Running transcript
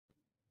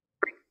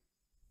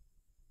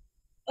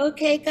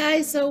Okay,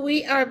 guys, so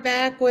we are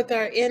back with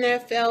our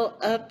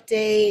NFL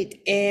update,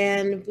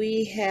 and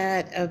we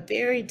had a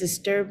very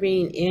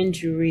disturbing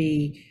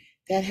injury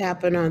that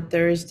happened on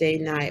Thursday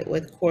night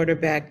with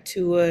quarterback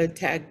Tua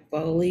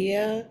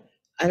Tagovailoa.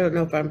 I don't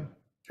know if I'm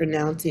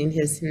pronouncing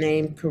his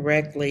name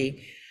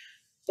correctly,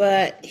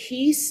 but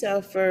he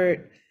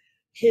suffered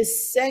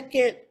his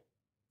second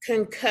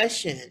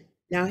concussion.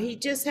 Now, he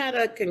just had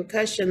a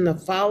concussion the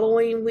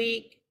following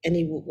week, and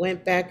he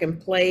went back and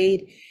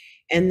played.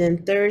 And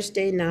then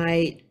Thursday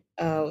night,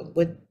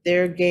 with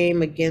their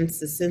game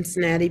against the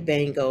Cincinnati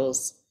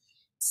Bengals,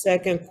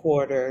 second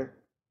quarter,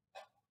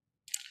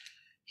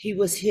 he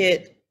was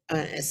hit,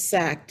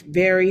 sacked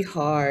very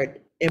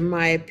hard, in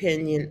my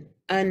opinion,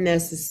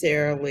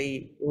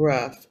 unnecessarily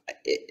rough.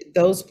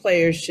 Those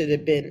players should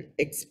have been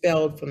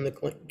expelled from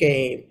the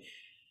game.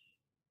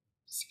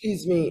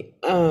 Excuse me.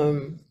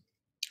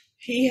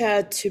 He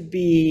had to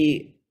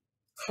be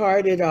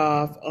carted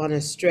off on a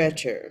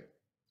stretcher.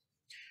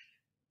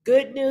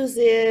 Good news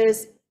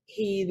is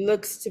he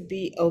looks to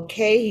be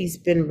okay. He's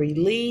been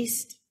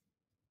released,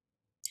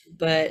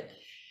 but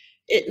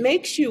it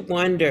makes you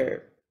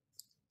wonder.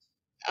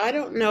 I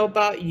don't know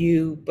about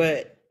you,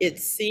 but it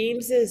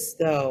seems as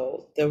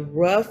though the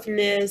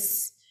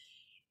roughness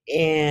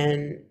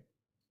and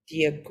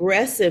the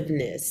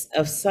aggressiveness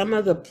of some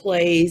of the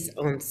plays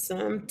on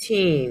some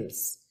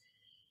teams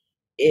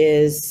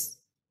is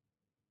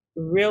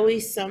really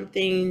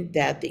something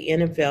that the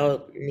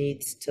NFL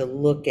needs to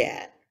look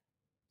at,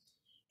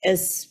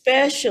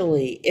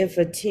 especially if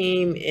a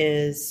team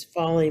is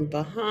falling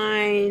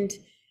behind.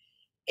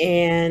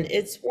 And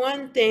it's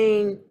one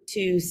thing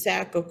to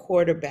sack a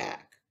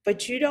quarterback,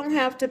 but you don't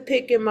have to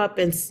pick him up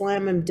and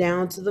slam him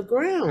down to the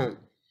ground.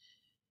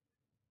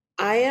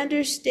 I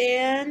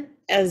understand,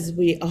 as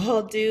we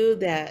all do,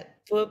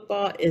 that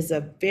football is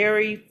a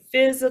very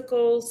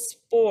physical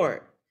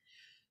sport,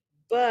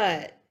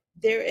 but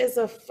there is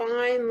a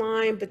fine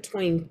line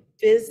between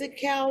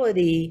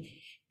physicality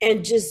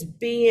and just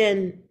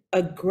being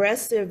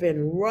aggressive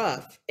and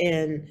rough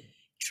and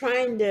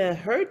trying to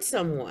hurt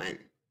someone.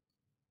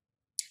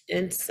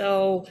 And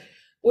so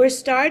we're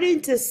starting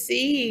to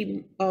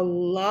see a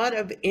lot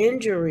of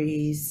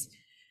injuries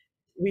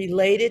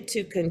related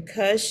to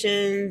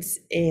concussions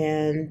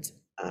and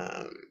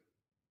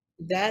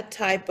that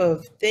type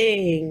of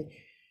thing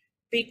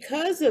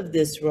because of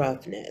this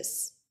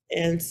roughness.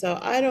 And so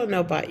I don't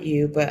know about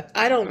you, but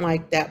I don't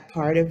like that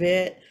part of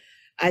it.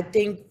 I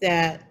think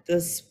that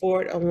the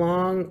sport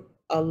alone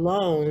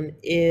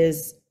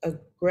is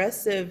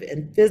aggressive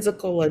and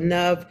physical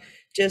enough,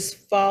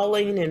 just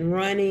falling and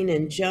running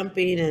and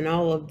jumping and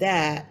all of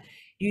that.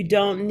 You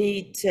don't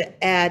need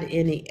to add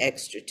any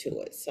extra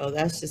to it. So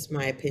that's just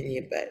my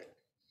opinion. But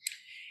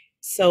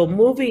so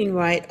moving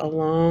right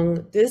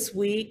along this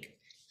week,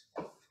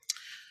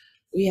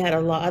 we had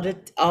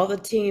all the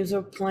teams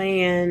were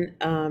playing.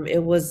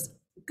 It was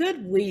a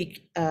good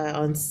week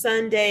on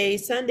Sunday.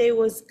 Sunday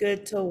was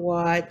good to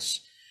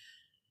watch.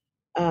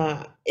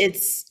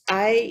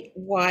 I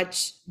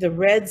watch the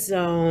red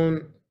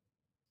zone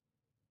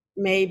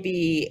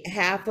maybe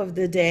half of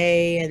the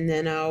day, and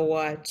then I'll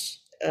watch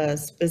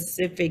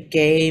specific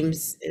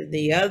games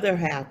the other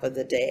half of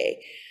the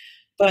day.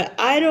 But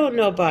I don't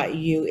know about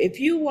you. If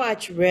you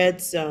watch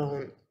red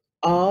zone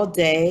all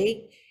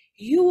day,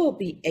 you will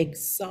be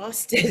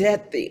exhausted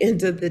at the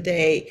end of the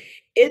day.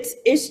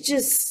 It's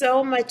just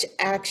so much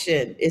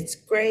action. It's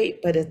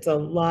great, but it's a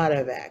lot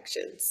of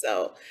action.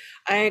 So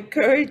I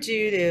encourage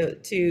you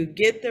to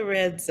get the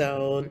red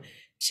zone,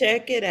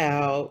 check it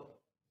out,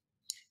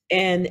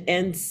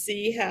 and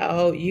see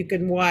how you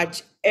can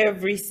watch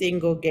every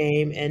single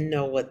game and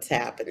know what's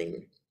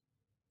happening.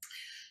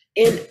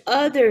 In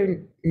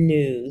other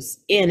news,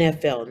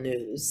 NFL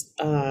news,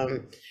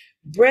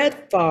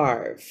 Brett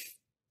Favre,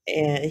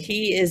 and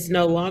he is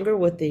no longer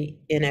with the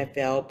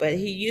NFL, but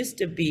he used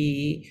to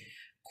be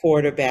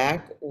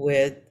quarterback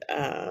with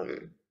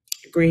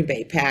Green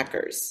Bay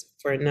Packers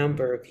for a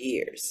number of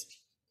years.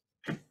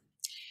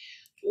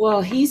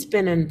 Well, he's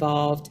been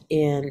involved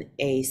in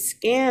a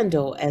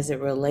scandal as it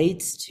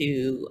relates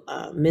to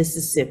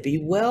Mississippi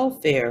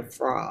welfare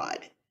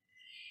fraud.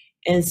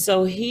 And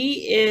so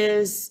he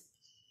is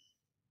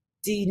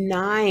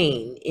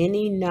denying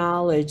any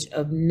knowledge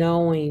of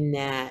knowing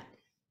that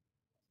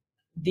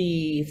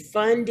the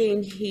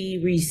funding he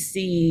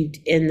received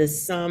in the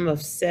sum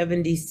of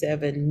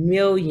 77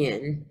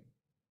 million,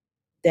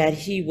 that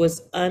he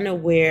was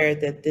unaware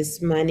that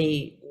this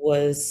money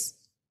was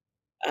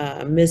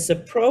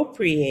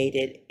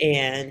misappropriated,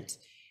 and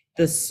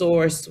the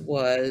source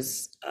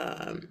was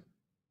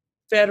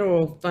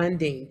federal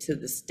funding to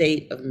the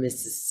state of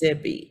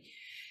Mississippi.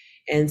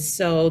 And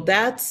so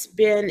that's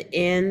been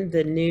in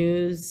the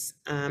news.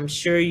 I'm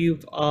sure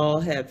you've all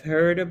have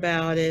heard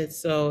about it.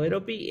 So it'll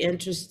be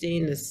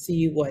interesting to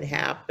see what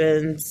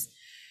happens,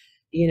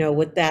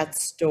 with that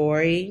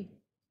story.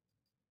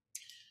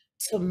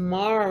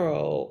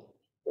 Tomorrow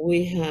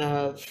we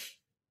have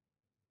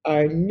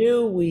our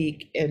new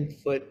week in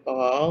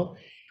football.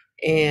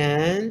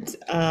 And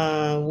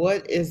what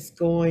what is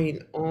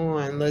going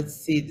on? Let's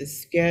see the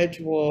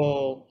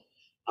schedule.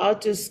 I'll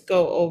just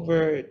go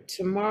over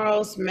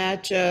tomorrow's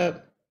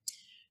matchup.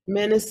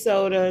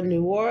 Minnesota,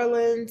 New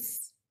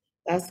Orleans.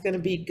 That's going to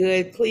be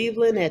good.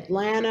 Cleveland,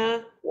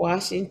 Atlanta,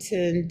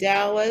 Washington,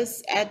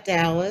 Dallas at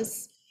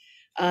Dallas,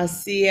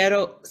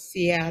 Seattle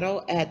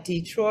at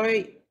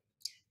Detroit,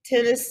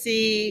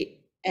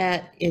 Tennessee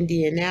at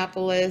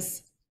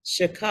Indianapolis,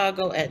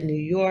 Chicago at New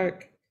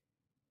York,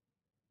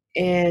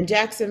 and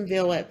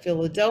Jacksonville at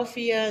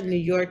Philadelphia, New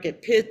York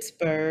at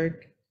Pittsburgh,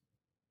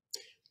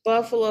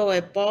 Buffalo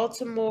at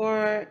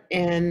Baltimore,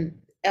 and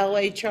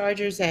LA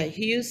Chargers at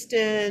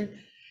Houston,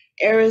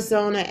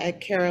 Arizona at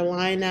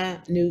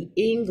Carolina, New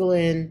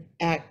England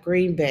at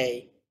Green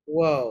Bay.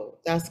 Whoa,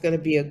 that's going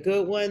to be a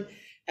good one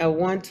at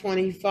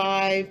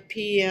 1:25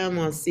 p.m.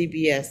 on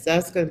CBS.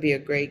 That's going to be a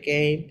great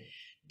game.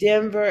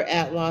 Denver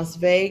at Las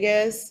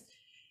Vegas,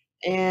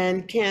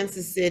 and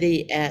Kansas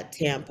City at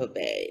Tampa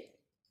Bay.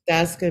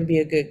 That's going to be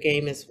a good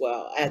game as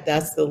well.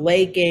 That's the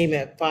late game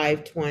at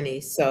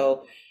 5:20.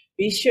 So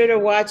be sure to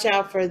watch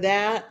out for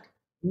that.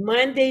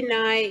 Monday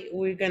night,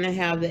 we're going to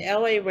have the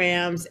LA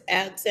Rams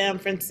at San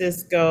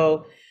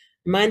Francisco.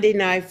 Monday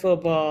Night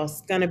Football.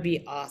 It's going to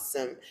be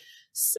awesome.